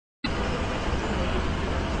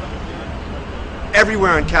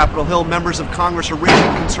everywhere on Capitol Hill, members of Congress are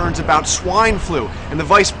raising concerns about swine flu, and the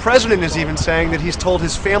vice president is even saying that he's told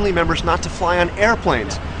his family members not to fly on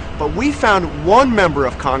airplanes. But we found one member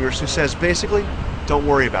of Congress who says basically, don't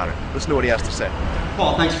worry about it. Listen to what he has to say.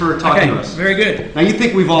 Paul, thanks for talking to us. Very good. Now, you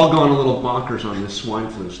think we've all gone a little bonkers on this swine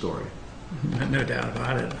flu story? No doubt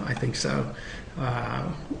about it. I think so.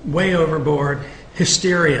 Way overboard.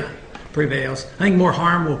 Hysteria prevails. I think more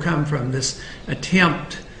harm will come from this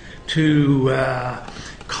attempt to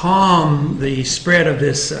calm the spread of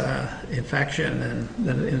this infection and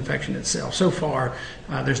the infection itself. So far,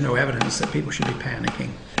 there's no evidence that people should be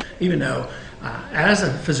panicking, even though, as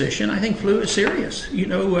a physician, I think flu is serious. You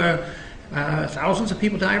know, thousands of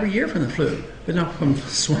people die every year from the flu, but not from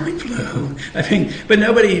swine flu. I mean, but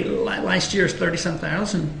nobody, last year's 30-some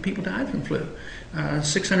thousand people died from flu.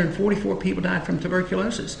 644 people died from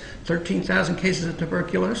tuberculosis, 13,000 cases of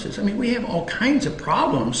tuberculosis. I mean, we have all kinds of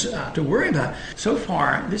problems to worry about. So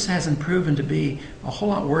far, this hasn't proven to be a whole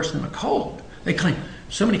lot worse than a cold. They claim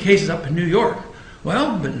so many cases up in New York.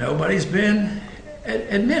 Well, but nobody's been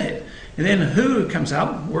admitted. And then WHO comes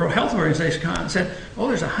out, World Health Organization, and said, oh,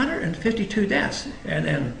 there's 152 deaths. And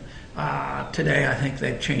then today, I think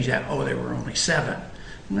they've changed that. Oh, there were only 7.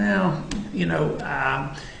 Well, you know,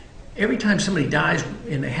 every time somebody dies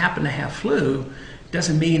and they happen to have flu,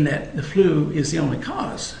 doesn't mean that the flu is the only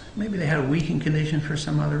cause. Maybe they had a weakening condition for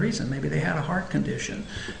some other reason. Maybe they had a heart condition.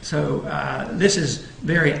 So this is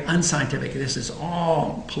very unscientific. This is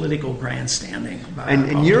all political grandstanding.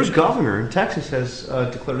 And your governor in Texas has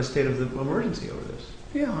declared a state of the emergency over this.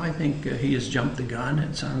 Yeah, I think he has jumped the gun.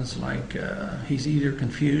 It sounds like he's either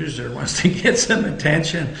confused or wants to get some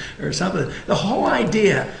attention or something. The whole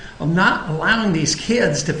idea of not allowing these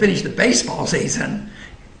kids to finish the baseball season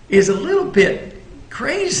is a little bit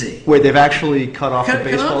crazy. Wait, they've actually cut off the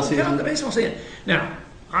baseball season? Cut off the baseball season. Now,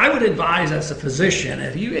 I would advise as a physician,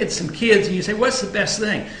 if you had some kids and you say, what's the best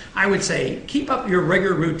thing? I would say, keep up your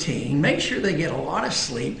regular routine, make sure they get a lot of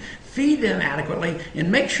sleep, feed them adequately, and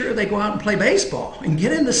make sure they go out and play baseball and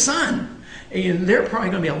get in the sun. And they're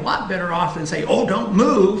probably going to be a lot better off than say, oh, don't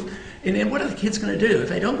move. And then what are the kids going to do? If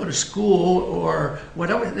they don't go to school or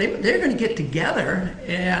whatever, they're going to get together,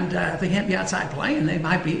 and if they can't be outside playing, they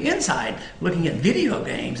might be inside looking at video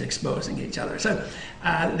games, exposing each other. So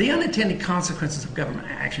the unintended consequences of government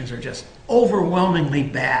actions are just overwhelmingly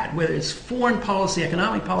bad, whether it's foreign policy,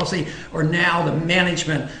 economic policy, or now the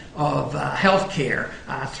management of health care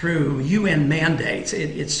through UN mandates.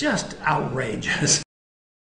 It's just outrageous.